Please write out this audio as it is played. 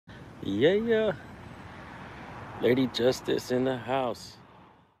Yeah. Lady Justice in the house.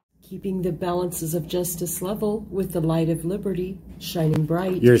 Keeping the balances of justice level with the light of liberty shining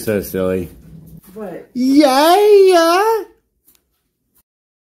bright. You're so silly. What? Yeah.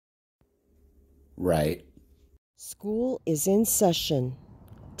 Right. School is in session.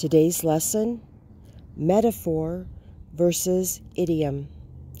 Today's lesson, metaphor versus idiom.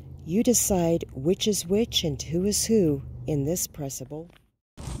 You decide which is which and who is who in this principle.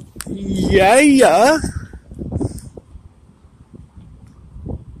 Yeah.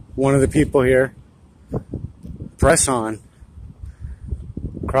 One of the people here. Press on.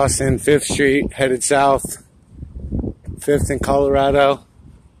 Crossing 5th Street, headed south. 5th in Colorado.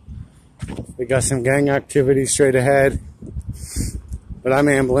 We got some gang activity straight ahead. But I'm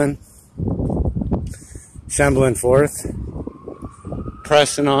ambling. Shambling forth.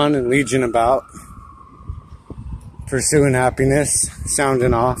 Pressing on and legion about. Pursuing happiness.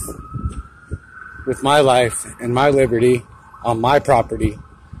 Sounding off. With my life and my liberty on my property.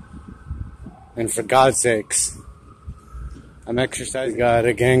 And for God's sakes, I'm exercising. Got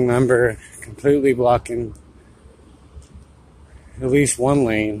a gang member completely blocking at least one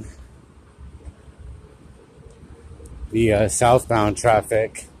lane. The southbound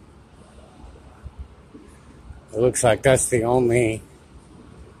traffic. It looks like that's the only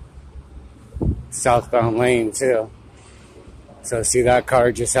southbound lane too. So see, that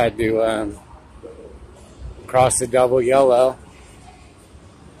car just had to cross the double yellow.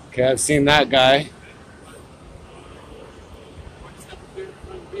 Okay, I've seen that guy.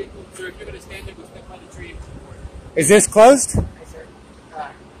 Is this closed? Hey, sir.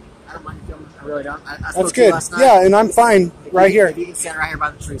 I don't mind you filming. I really don't. I That's spoke to good. you last night. Yeah, and I'm fine right here. If you can stand right here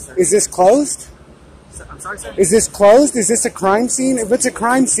by the tree, sir. Is this closed? I'm sorry, sir? Is this closed? Is this a crime scene? If it's a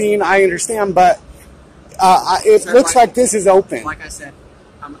crime scene, I understand, but it Sir, looks like this is open. Like I said,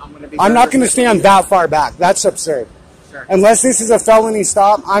 I'm going to be... I'm not going to stand that far back. That's absurd. Sir. Unless this is a felony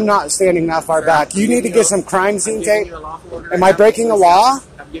stop, I'm not standing that far back. You need to get some crime scene tape. Am I breaking a law?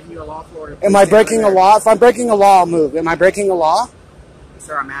 I'm giving you a lawful order. Am I breaking a law? If I'm breaking a law, I'll move. Am I breaking a law?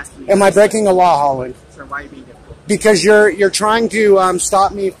 Sir, I'm asking you. Am I breaking a law, Holland? Sir, why are you being difficult? Because you're trying to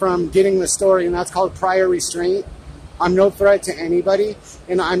stop me from getting the story, and that's called prior restraint. I'm no threat to anybody,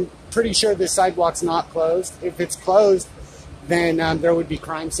 and I'm pretty sure this sidewalk's not closed. If it's closed, then there would be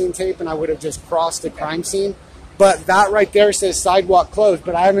crime scene tape, and I would have just crossed the crime scene. But that right there says sidewalk closed,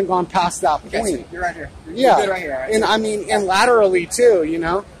 but I haven't gone past that point. Okay, so you're right here. You're good right here. Right? And I mean, and laterally too, you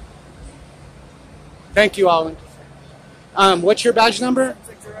know. Thank you, Holland. What's your badge number?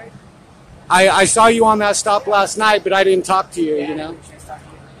 I saw you on that stop last night, but I didn't talk to you, you know.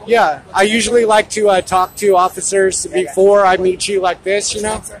 Yeah, I usually like to talk to officers before I meet you like this, you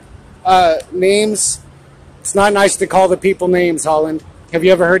know. Names. It's not nice to call the people names, Holland. Have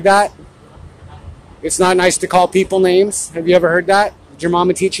you ever heard that? It's not nice to call people names. Have you ever heard that? Did your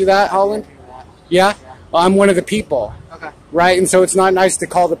mama teach you that, Holland? Yeah? Well, I'm one of the people. Okay. Right? And so it's not nice to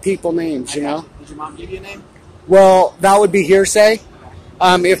call the people names, you know? Did your mom give you a name? Well, that would be hearsay.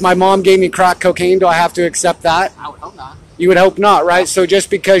 If my mom gave me crack cocaine, do I have to accept that? I would hope not. You would hope not, right? So just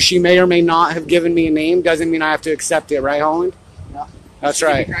because she may or may not have given me a name doesn't mean I have to accept it, right, Holland? No. That's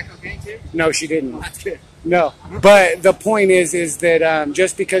right. Did you crack cocaine too? No, she didn't. Well, that's good. No. But the point is that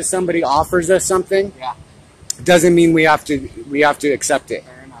just because somebody offers us something doesn't mean we have to accept it.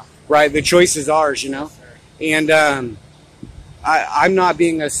 Fair enough. Right? The choice is ours, you know? Sure. And I'm not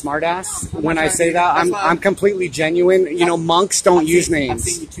being a smartass when I say that. I'm completely genuine. You know, monks don't use names. I've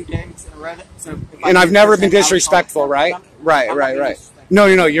seen you 2 gangs in a row. So And I've never been disrespectful, right? Right. No,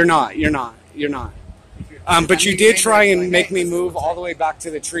 you're not. But you did try and make me move all the way back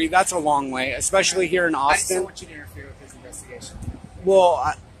to the tree. That's a long way, especially here in I just don't Austin. want you to interfere with his investigation.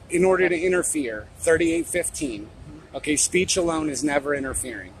 Well, in order to interfere, 3815. Okay, speech alone is never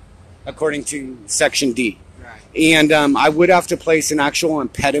interfering, according to Section D. Right. And I would have to place an actual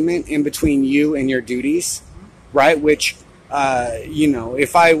impediment in between you and your duties, right? Which, you know,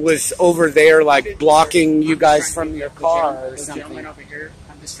 if I was over there, like, blocking you guys from your car or The something. gentleman over here,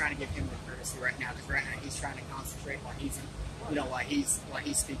 I'm just trying to give him the courtesy right now, because right now he's trying to concentrate while he's, while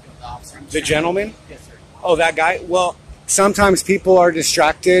he's speaking with the officer. The gentleman? Yes, sir. Oh, that guy? Well, sometimes people are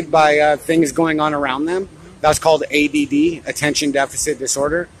distracted by things going on around them. That's called ADD, attention deficit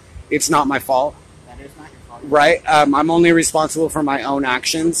disorder. It's not my fault. That is not your fault. Right? I'm only responsible for my own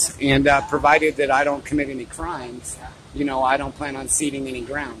actions, and provided that I don't commit any crimes, you know, I don't plan on ceding any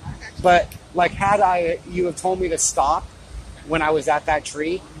ground. But, like, had you have told me to stop when I was at that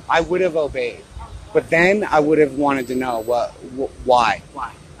tree, I would have obeyed. But then I would have wanted to know why.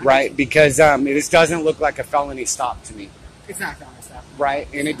 Why? Right? Because it just doesn't look like a felony stop to me. It's not felony stop. right?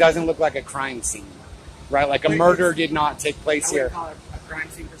 And it doesn't look like a crime scene, right? Like a murder did not take place I here. wouldn't call it a crime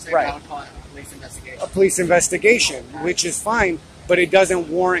scene per se, Right. but I would call it a police investigation. A police investigation, which is fine, but it doesn't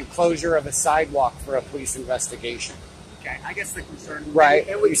warrant closure of a sidewalk for a police investigation. Okay, I guess the concern... Right.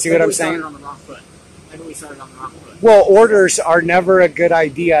 You see what I'm saying? Maybe we started on the wrong foot. Maybe we started on the wrong foot. Well, orders are never a good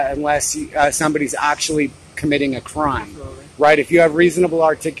idea unless somebody's actually committing a crime, Absolutely. right? If you have reasonable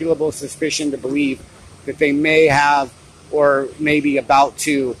articulable suspicion to believe that they may have or may be about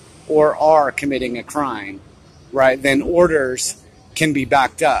to or are committing a crime, right, then orders can be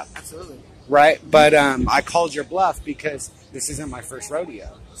backed up, Absolutely. right? But I called your bluff because this isn't my first rodeo,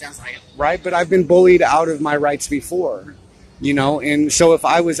 Sounds like it. right? But I've been bullied out of my rights before, you know, and so if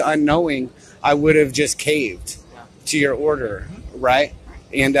I was unknowing, I would have just caved to your order, right?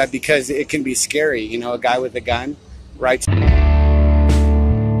 And because it can be scary, you know, a guy with a gun, right?